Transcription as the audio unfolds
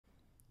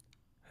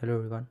Hello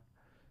everyone.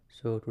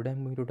 So today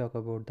I'm going to talk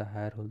about the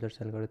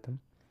Hierholzer's algorithm.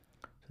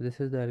 So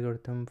this is the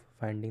algorithm for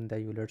finding the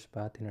Euler's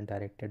path in a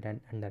directed and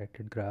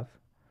undirected graph.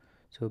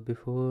 So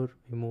before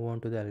we move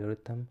on to the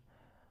algorithm,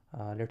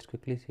 let's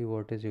quickly see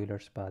what is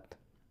Euler's path.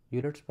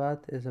 Euler's path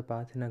is a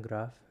path in a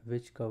graph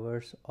which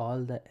covers all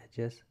the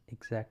edges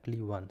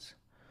exactly once.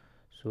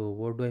 So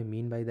what do I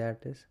mean by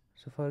that is,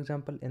 so for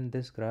example in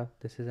this graph,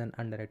 this is an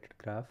undirected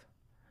graph.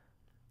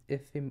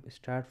 If we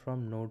start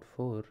from node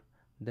 4,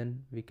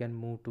 then we can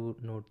move to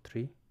node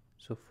 3.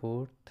 So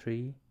 4,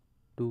 3,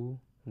 2,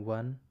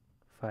 1,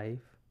 5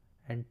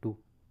 and 2,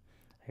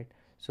 right?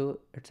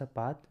 So it's a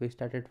path. We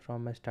started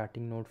from a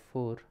starting node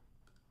 4.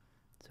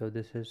 So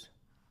this is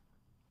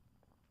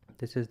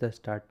the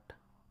start,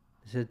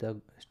 this is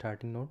the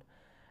starting node.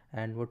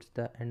 And what's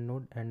the end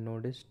node? End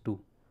node is 2,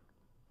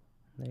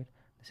 right?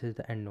 This is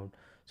the end node.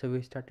 So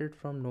we started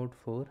from node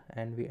 4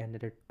 and we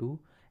ended at 2,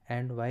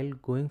 and while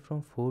going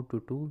from 4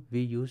 to 2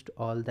 we used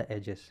all the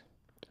edges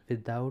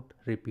without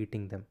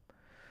repeating them,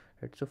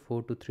 right? So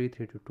 4 to 3,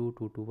 3 to 2,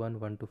 2 to 1,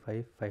 1 to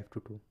 5, 5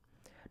 to 2.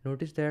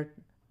 Notice that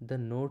the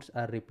nodes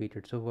are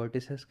repeated, so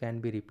vertices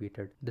can be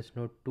repeated. This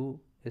node 2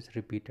 is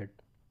repeated.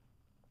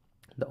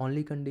 The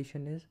only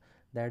condition is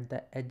that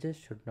the edges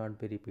should not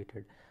be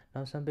repeated.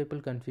 Now some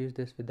people confuse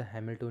this with the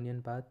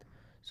Hamiltonian path.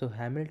 So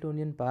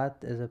Hamiltonian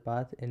path is a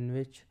path in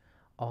which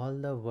all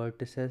the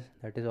vertices,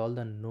 that is all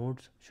the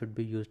nodes, should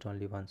be used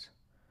only once,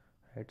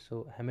 right?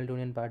 So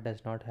Hamiltonian path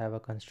does not have a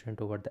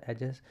constraint over the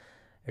edges,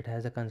 it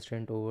has a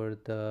constraint over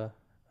the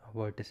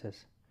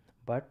vertices.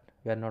 But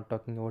we are not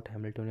talking about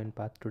Hamiltonian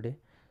path today.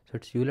 So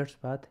it's Euler's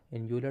path.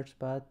 In Euler's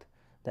path,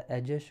 the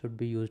edges should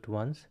be used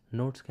once,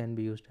 nodes can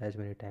be used as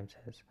many times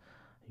as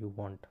you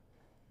want,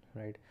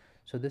 right?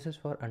 So this is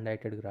for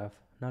undirected graph.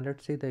 Now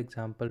let's see the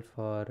example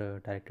for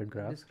directed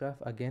graph. This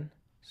graph again,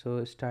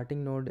 so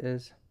starting node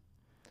is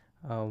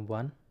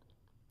 1,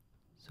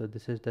 so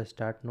this is the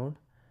start node,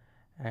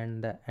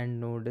 and the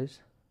end node is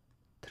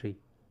 3.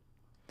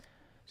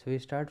 So we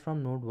start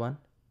from node 1,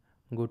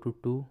 go to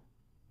 2,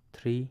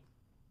 3,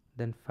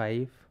 then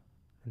 5,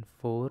 then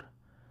 4,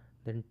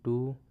 then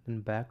 2,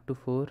 then back to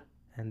 4,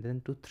 and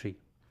then to 3.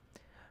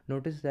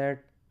 Notice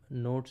that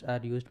nodes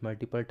are used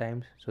multiple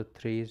times, so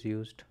 3 is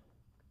used,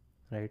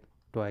 right,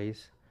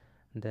 twice.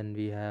 Then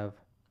we have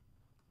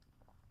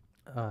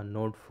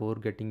node 4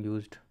 getting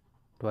used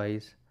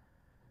twice.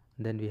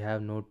 Then we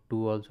have node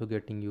 2 also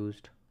getting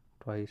used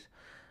twice,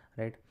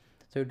 right?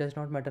 So it does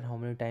not matter how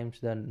many times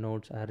the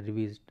nodes are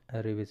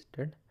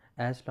revisited,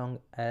 as long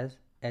as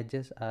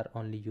edges are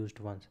only used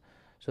once.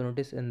 So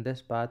notice in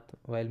this path,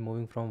 while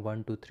moving from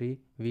 1 to 3,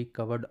 we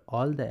covered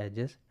all the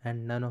edges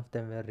and none of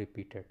them were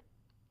repeated.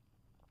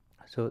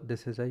 So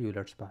this is a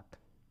Euler's path,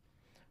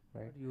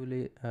 right?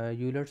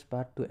 Euler's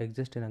path to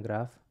exist in a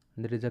graph,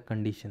 there is a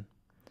condition.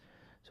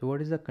 So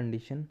what is the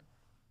condition?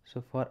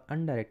 So for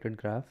undirected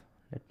graph,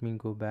 let me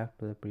go back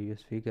to the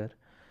previous figure.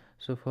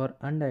 So for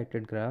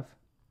undirected graph,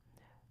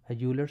 a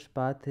Euler's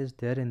path is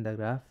there in the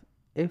graph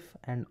if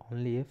and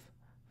only if,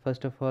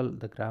 first of all,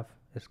 the graph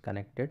is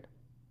connected.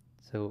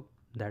 So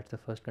that's the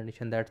first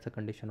condition. That's the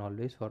condition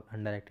always for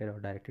undirected or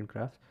directed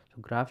graphs.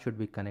 So graph should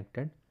be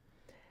connected,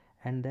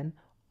 and then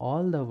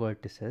all the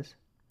vertices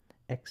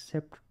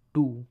except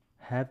 2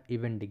 have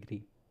even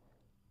degree,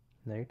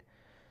 right?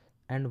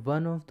 And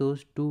one of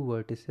those two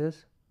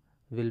vertices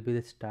will be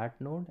the start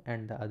node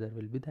and the other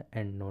will be the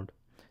end node.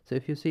 So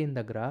if you see in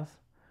the graph,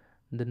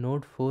 the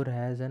node 4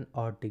 has an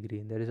odd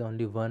degree. There is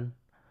only one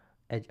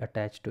edge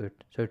attached to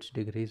it, so its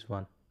degree is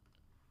 1,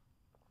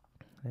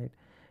 right?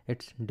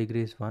 Its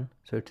degree is 1,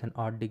 so it's an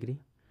odd degree.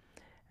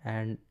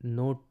 And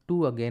node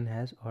 2 again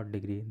has odd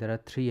degree. There are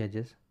 3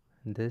 edges,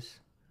 this,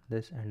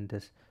 this and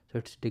this, so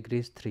its degree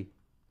is 3.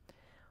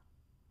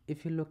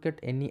 If you look at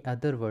any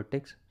other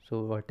vertex,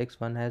 so vertex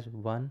 1 has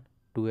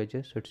 2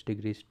 edges, so its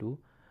degree is 2.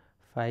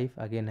 5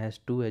 again has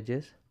 2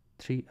 edges,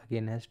 3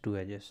 again has 2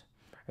 edges,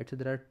 right? So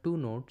there are 2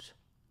 nodes,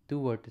 2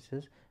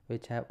 vertices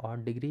which have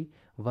odd degree.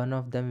 One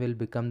of them will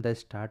become the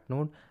start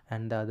node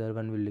and the other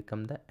one will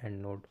become the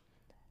end node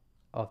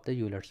of the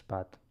Euler's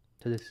path.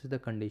 So this is the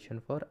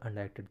condition for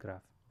undirected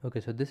graph.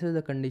 Okay, so this is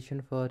the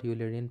condition for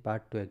Eulerian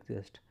path to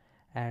exist.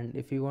 And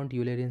if you want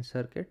Eulerian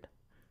circuit,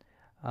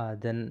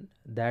 then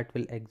that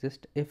will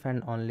exist if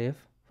and only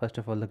if, first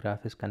of all, the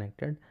graph is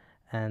connected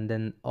and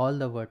then all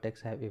the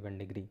vertex have even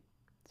degree.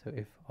 So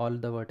if all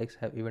the vertex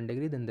have even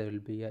degree, then there will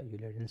be a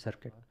Eulerian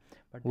circuit.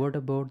 But what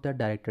about the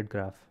directed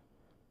graph?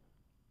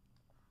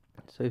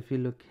 So if you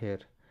look here,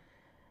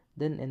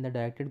 then in the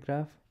directed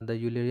graph, the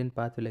Eulerian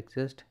path will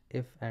exist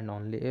if and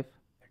only if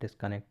it is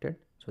connected.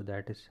 So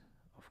that is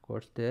of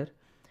course there,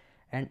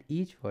 and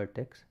each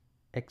vertex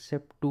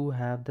except 2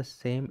 have the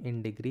same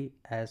in degree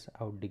as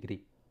out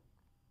degree,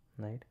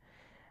 right?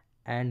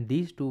 And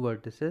these two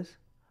vertices,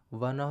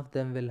 one of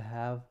them will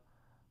have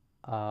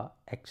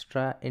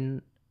extra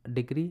in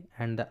degree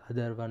and the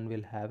other one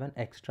will have an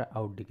extra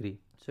out degree.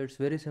 So it's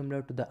very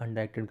similar to the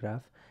undirected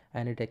graph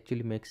and it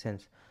actually makes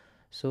sense.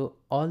 So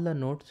all the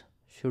nodes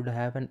should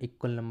have an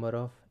equal number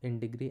of in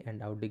degree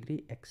and out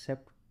degree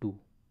except 2,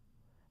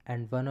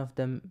 and one of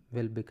them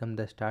will become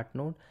the start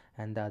node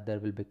and the other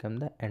will become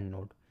the end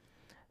node.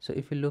 So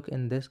if you look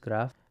in this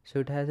graph, so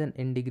it has an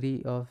in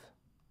degree of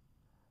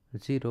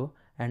 0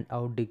 and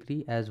out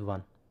degree as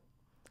 1.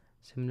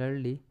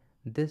 Similarly,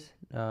 this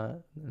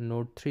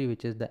node 3,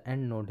 which is the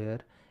end node here,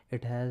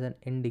 it has an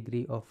in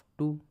degree of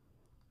 2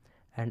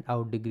 and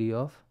out degree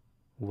of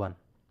 1,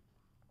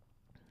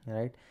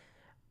 right?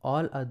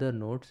 All other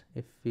nodes,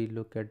 if we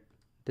look at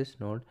this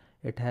node,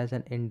 it has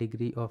an in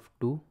degree of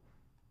 2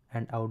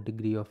 and out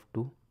degree of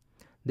 2.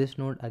 This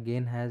node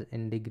again has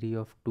in degree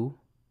of 2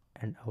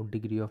 and out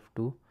degree of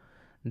 2.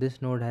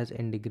 This node has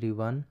in degree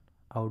 1,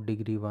 out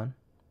degree 1,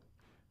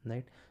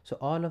 right? So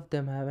all of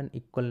them have an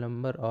equal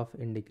number of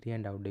in degree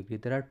and out degree.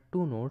 There are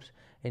two nodes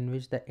in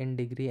which the in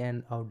degree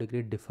and out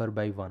degree differ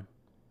by 1,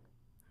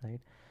 right?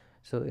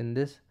 So in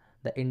this,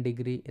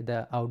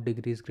 the out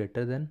degree is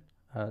greater than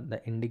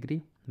the in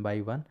degree by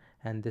 1,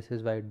 and this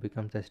is why it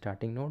becomes the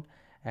starting node.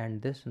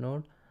 And this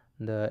node,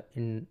 the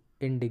in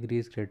degree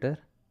is greater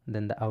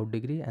than the out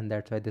degree, and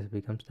that's why this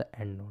becomes the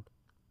end node.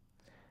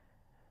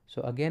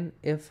 So again,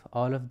 if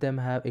all of them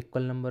have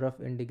equal number of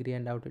in degree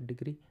and out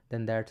degree,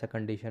 then that's a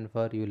condition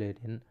for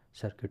Eulerian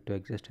circuit to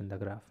exist in the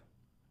graph.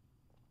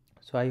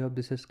 So I hope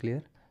this is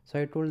clear.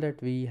 So I told that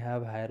we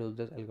have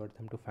Hierholzer's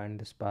algorithm to find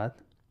this path,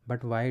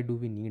 but why do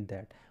we need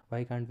that?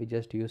 Why can't we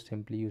just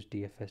simply use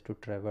DFS to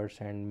traverse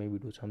and maybe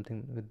do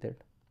something with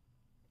that?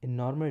 In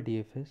normal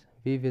DFS,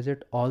 we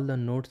visit all the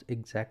nodes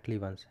exactly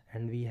once,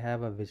 and we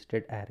have a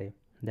visited array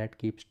that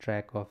keeps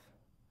track of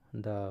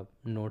the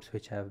nodes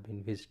which have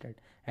been visited,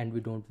 and we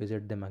don't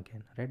visit them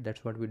again, right?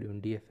 That's what we do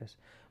in DFS.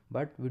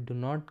 But we do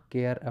not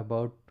care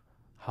about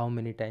how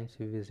many times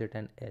we visit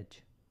an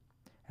edge,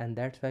 and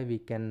that's why we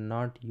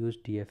cannot use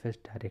DFS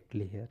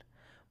directly here.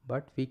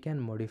 But we can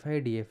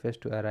modify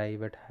DFS to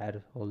arrive at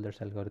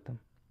Hierholzer's algorithm.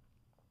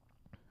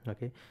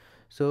 Okay,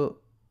 so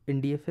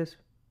in DFS,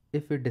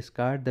 if we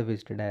discard the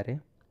visited array,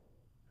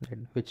 right,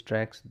 which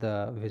tracks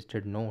the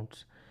visited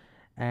nodes,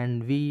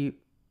 and we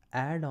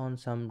add on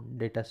some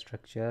data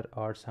structure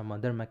or some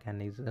other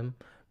mechanism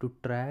to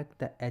track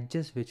the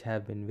edges which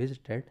have been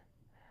visited,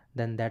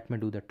 then that may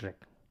do the trick,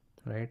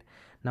 right?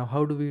 Now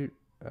how do we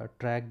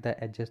track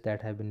the edges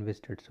that have been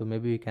visited? So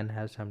maybe we can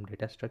have some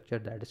data structure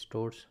that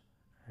stores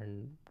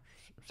and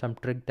some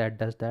trick that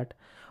does that,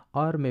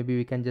 or maybe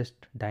we can just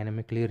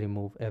dynamically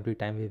remove every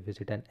time we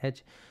visit an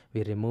edge,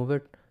 we remove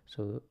it.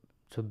 So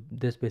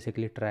this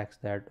basically tracks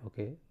that,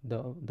 okay,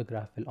 the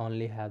graph will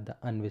only have the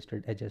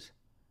unvisited edges,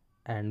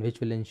 and which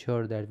will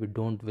ensure that we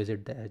don't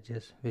visit the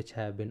edges which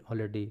have been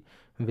already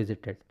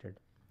visited.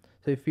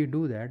 So if we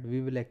do that,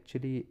 we will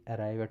actually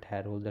arrive at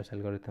Hierholzer's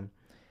algorithm,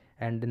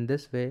 and in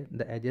this way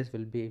the edges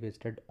will be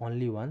visited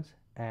only once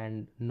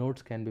and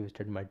nodes can be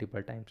visited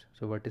multiple times.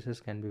 So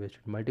vertices can be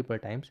visited multiple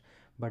times,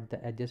 but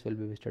the edges will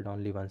be visited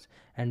only once.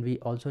 And we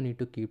also need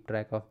to keep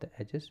track of the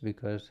edges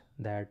because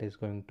that is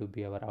going to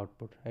be our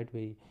output, right?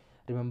 We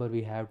remember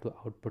we have to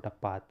output a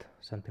path,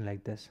 something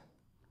like this.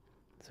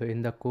 So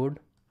in the code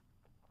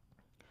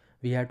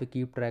we have to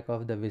keep track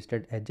of the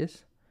visited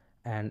edges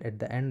and at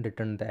the end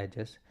return the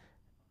edges.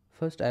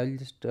 First I will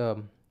just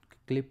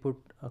quickly put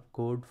a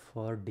code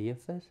for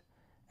DFS,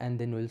 and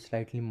then we'll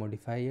slightly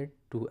modify it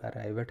to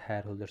arrive at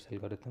Hierholzer's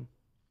algorithm.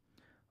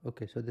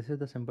 Okay, so this is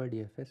the simple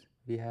DFS.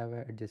 We have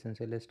a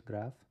adjacency list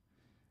graph,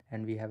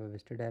 and we have a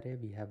visited array,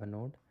 we have a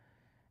node.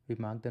 We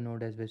mark the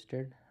node as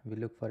visited, we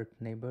look for its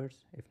neighbors.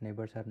 If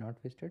neighbors are not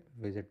visited,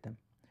 visit them.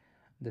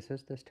 This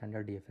is the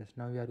standard DFS.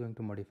 Now we are going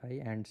to modify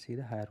and see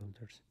the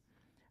Hierholzers.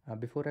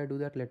 Before I do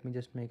that, let me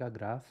just make a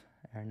graph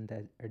and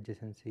the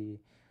adjacency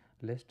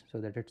list so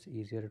that it's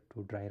easier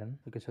to dry run.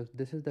 Okay, so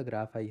this is the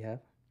graph I have,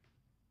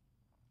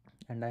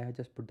 and I have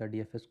just put the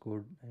DFS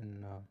code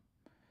in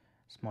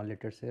small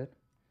letters here.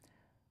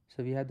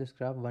 So we have this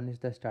graph. 1 is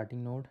the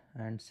starting node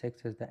and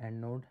 6 is the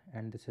end node,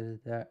 and this is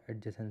the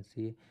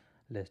adjacency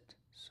list.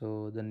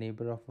 So the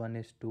neighbor of 1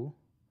 is 2,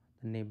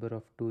 the neighbor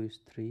of 2 is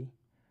 3,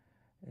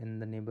 in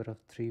the neighbor of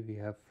 3 we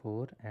have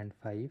 4 and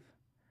 5,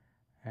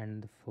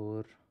 and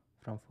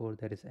from 4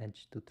 there is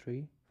edge to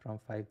 3, from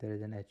 5 there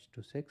is an edge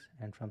to 6,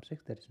 and from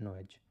 6 there is no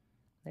edge,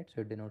 right?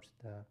 So it denotes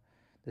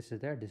this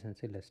is the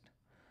adjacency list.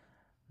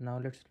 Now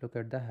let's look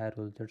at the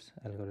Hierholzer's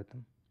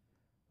algorithm.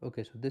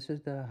 Okay, so this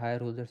is the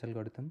Hierholzer's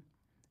algorithm.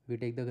 We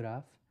take the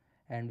graph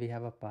and we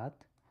have a path.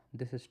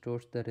 This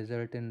stores the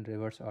result in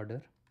reverse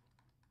order.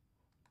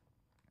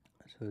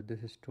 So this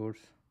stores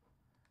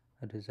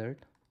a result,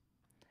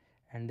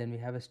 and then we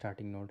have a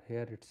starting node.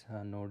 Here its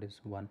node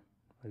is 1,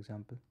 for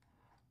example.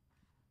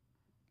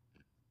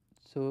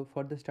 So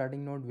for the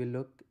starting node, we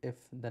look if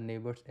the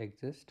neighbors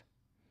exist.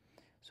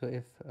 So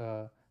if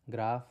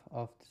graph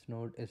of this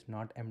node is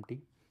not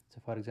empty,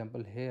 so for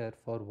example here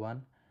for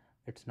 1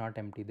 it's not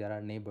empty, there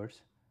are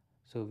neighbors.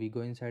 So we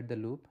go inside the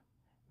loop,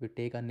 we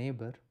take a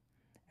neighbor,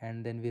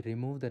 and then we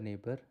remove the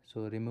neighbor.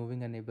 So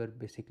removing a neighbor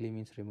basically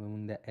means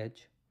removing the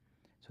edge.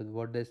 So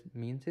what this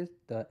means is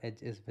the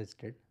edge is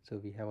visited. So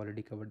we have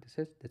already covered this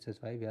edge, this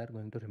is why we are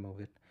going to remove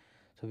it.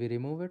 So we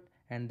remove it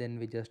and then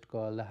we just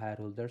call the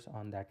Hierholzers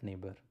on that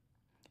neighbor.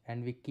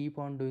 and we keep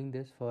on doing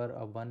this for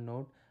a one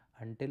node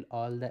until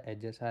all the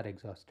edges are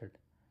exhausted.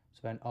 So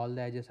when all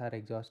the edges are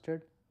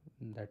exhausted,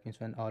 that means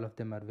when all of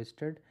them are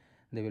visited,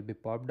 they will be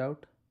popped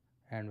out,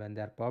 and when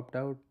they are popped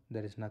out,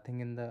 there is nothing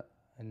in the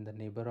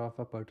neighbor of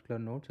a particular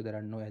node, so there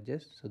are no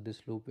edges, so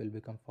this loop will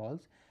become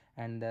false,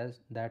 and thus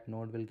that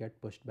node will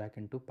get pushed back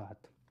into path.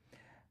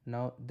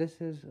 Now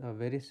this is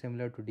very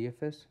similar to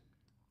DFS.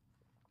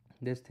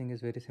 This thing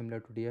is very similar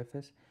to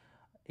DFS,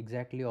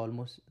 exactly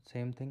almost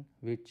same thing.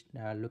 We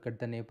look at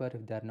the neighbor,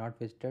 if they are not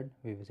visited,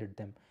 we visit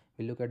them.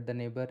 We look at the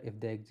neighbor, if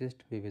they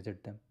exist, we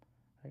visit them,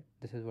 right?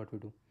 This is what we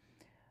do.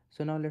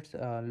 So now let's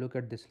look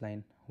at this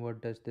line.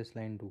 What does this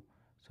line do?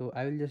 So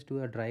I will just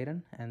do a dry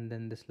run and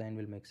then this line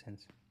will make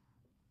sense.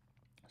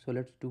 So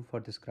let's do for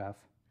this graph,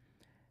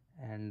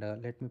 and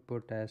let me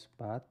put as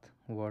path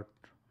what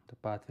the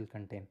path will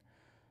contain.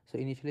 So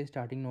initially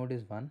starting node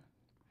is 1,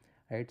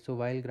 right? So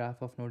while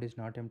graph of node is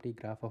not empty,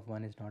 graph of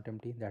 1 is not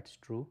empty, that's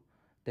true.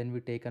 Then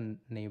we take a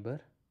neighbor,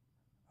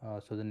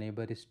 so the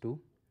neighbor is 2,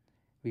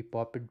 we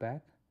pop it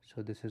back,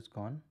 so this is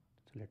gone,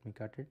 so let me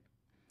cut it,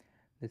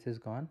 this is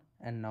gone,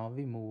 and now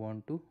we move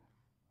on to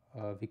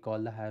we call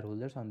the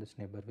Hierholzers on this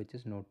neighbor, which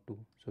is node 2,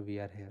 so we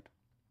are here,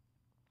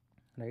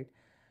 right?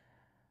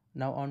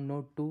 Now on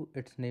node 2,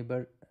 its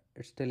neighbor,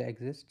 it still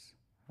exists,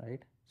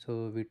 right?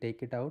 So we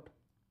take it out,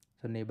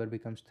 so neighbor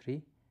becomes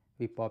 3,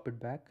 we pop it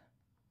back,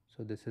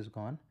 so this is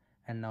gone,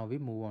 and now we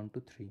move on to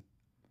 3.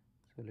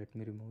 So let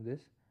me remove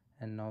this,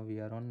 and now we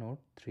are on node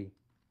 3.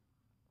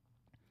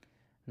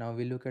 Now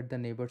we look at the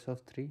neighbors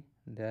of 3.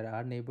 There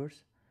are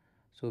neighbors,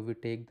 so we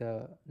take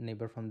the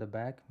neighbor from the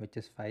back, which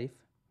is 5,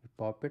 we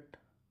pop it,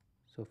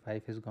 so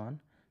 5 is gone.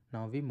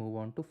 Now we move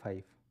on to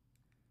 5,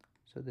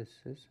 so this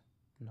is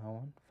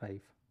now on 5.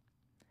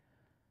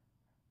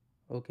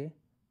 Okay,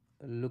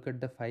 look at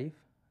the 5,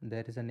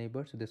 there is a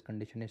neighbor, so this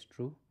condition is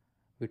true.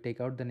 We take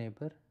out the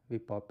neighbor, we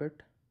pop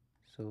it,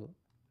 so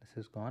this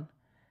is gone,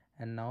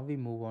 and now we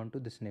move on to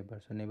this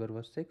neighbor. So neighbor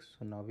was 6,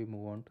 so now we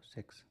move on to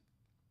 6.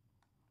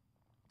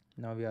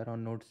 Now we are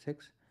on node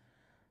 6,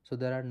 so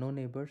there are no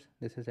neighbors,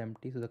 this is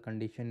empty, so the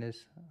condition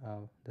is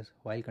this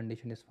while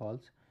condition is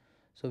false.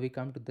 So we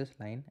come to this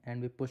line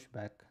and we push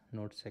back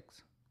node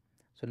 6,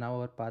 so now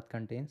our path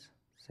contains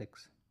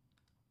 6,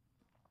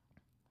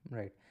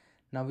 right?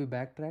 Now we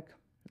backtrack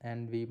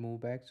and we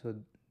move back, so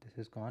this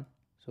is gone.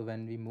 So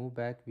when we move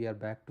back, we are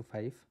back to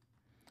 5,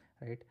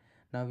 right?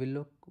 Now we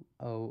look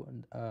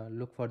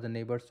for the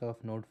neighbors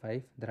of node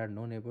 5. There are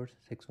no neighbors,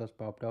 6 was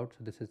popped out,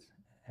 so this is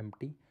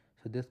empty,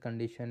 so this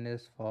condition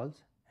is false,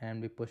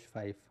 and we push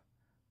 5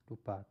 to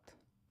path.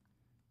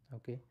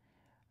 Okay,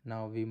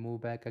 now we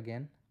move back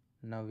again.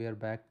 Now we are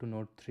back to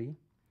node 3.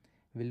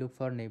 We look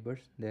for neighbors,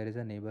 there is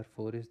a neighbor,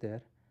 4 is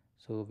there,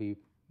 so we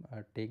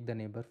take the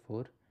neighbor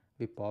 4,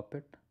 we pop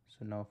it,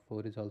 so now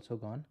 4 is also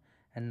gone,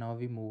 and now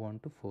we move on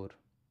to 4.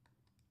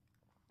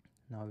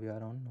 Now we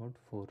are on node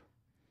 4,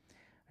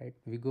 right?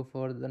 We go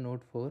for the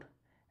node 4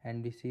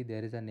 and we see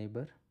there is a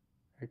neighbor,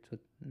 right? So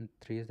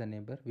 3 is the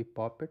neighbor, we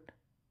pop it,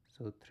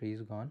 so 3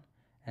 is gone,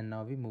 and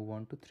now we move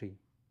on to 3.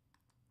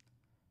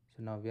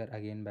 So now we are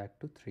again back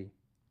to 3.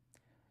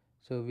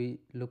 So we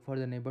look for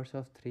the neighbors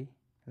of 3.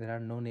 There are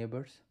no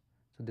neighbors,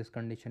 so this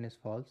condition is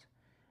false.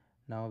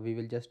 Now we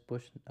will just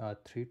push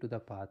 3 to the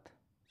path,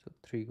 so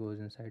 3 goes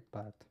inside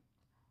path.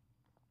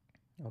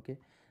 Okay,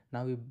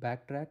 now we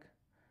backtrack.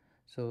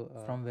 So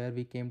from where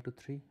we came to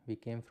 3, we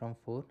came from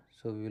 4,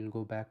 so we will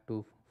go back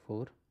to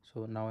 4.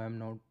 So now I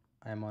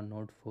am on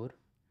node 4.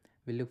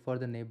 We look for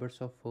the neighbors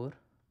of 4.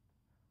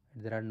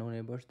 There are no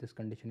neighbors, this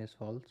condition is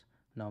false.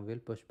 Now we'll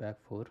push back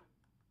 4.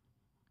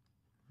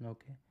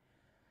 Okay,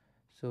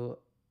 so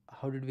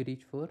how did we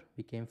reach 4?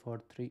 We came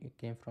from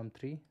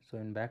 3, so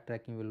in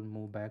backtracking we'll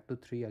move back to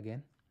 3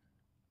 again.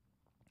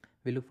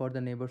 We look for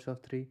the neighbors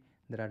of 3.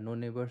 There are no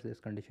neighbors, this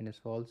condition is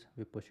false.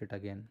 We push it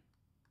again,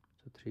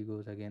 so 3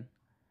 goes again,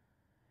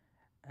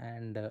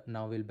 and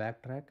now we'll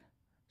backtrack.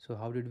 So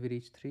how did we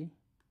reach 3?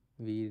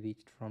 We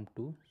reached from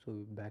 2, so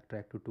we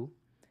backtrack to 2.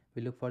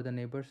 We look for the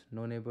neighbors,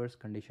 no neighbors,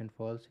 condition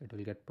false, it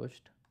will get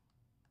pushed,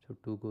 so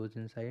 2 goes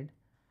inside.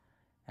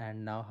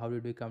 And now how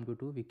did we come to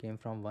 2? We came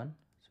from 1,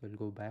 so we'll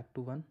go back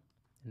to 1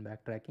 in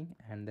backtracking,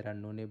 and there are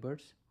no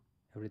neighbors,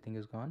 everything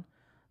is gone,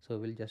 so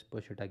we'll just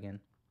push it again,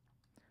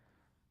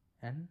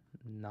 and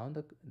now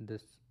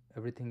this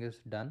everything is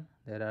done,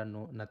 there are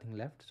nothing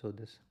left, so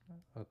this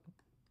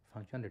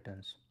function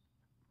returns.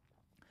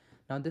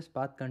 Now this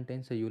path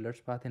contains a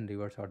Euler's path in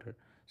reverse order,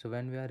 so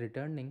when we are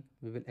returning,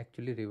 we will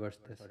actually reverse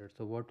this order.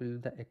 So what will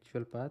be the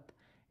actual path?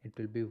 It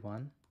will be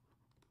 1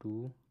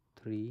 2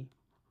 3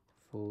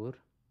 4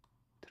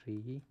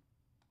 3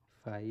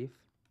 5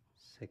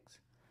 6.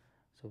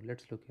 So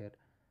let's look here,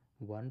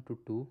 1 to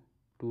 2,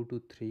 2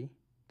 to 3,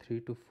 3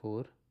 to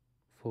 4,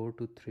 4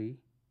 to 3,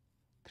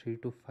 3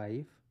 to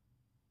 5,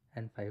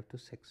 and 5 to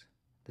 6.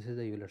 This is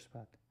the Euler's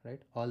path,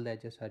 right? All the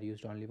edges are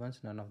used only once,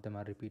 none of them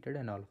are repeated,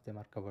 and all of them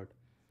are covered.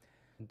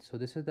 So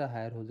this is the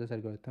Hierholzer's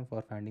algorithm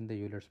for finding the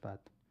Euler's path.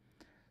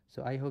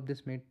 So I hope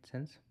this made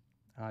sense.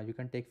 You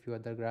can take few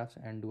other graphs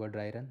and do a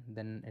dry run,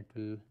 then it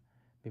will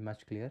be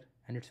much clear,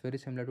 and it's very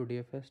similar to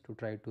DFS to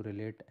try to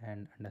relate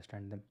and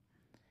understand them.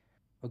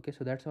 Okay,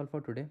 so that's all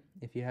for today.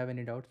 If you have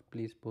any doubts,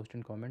 please post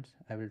in comments.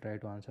 I will try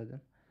to answer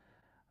them.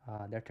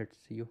 That's it.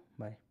 See you.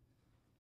 Bye.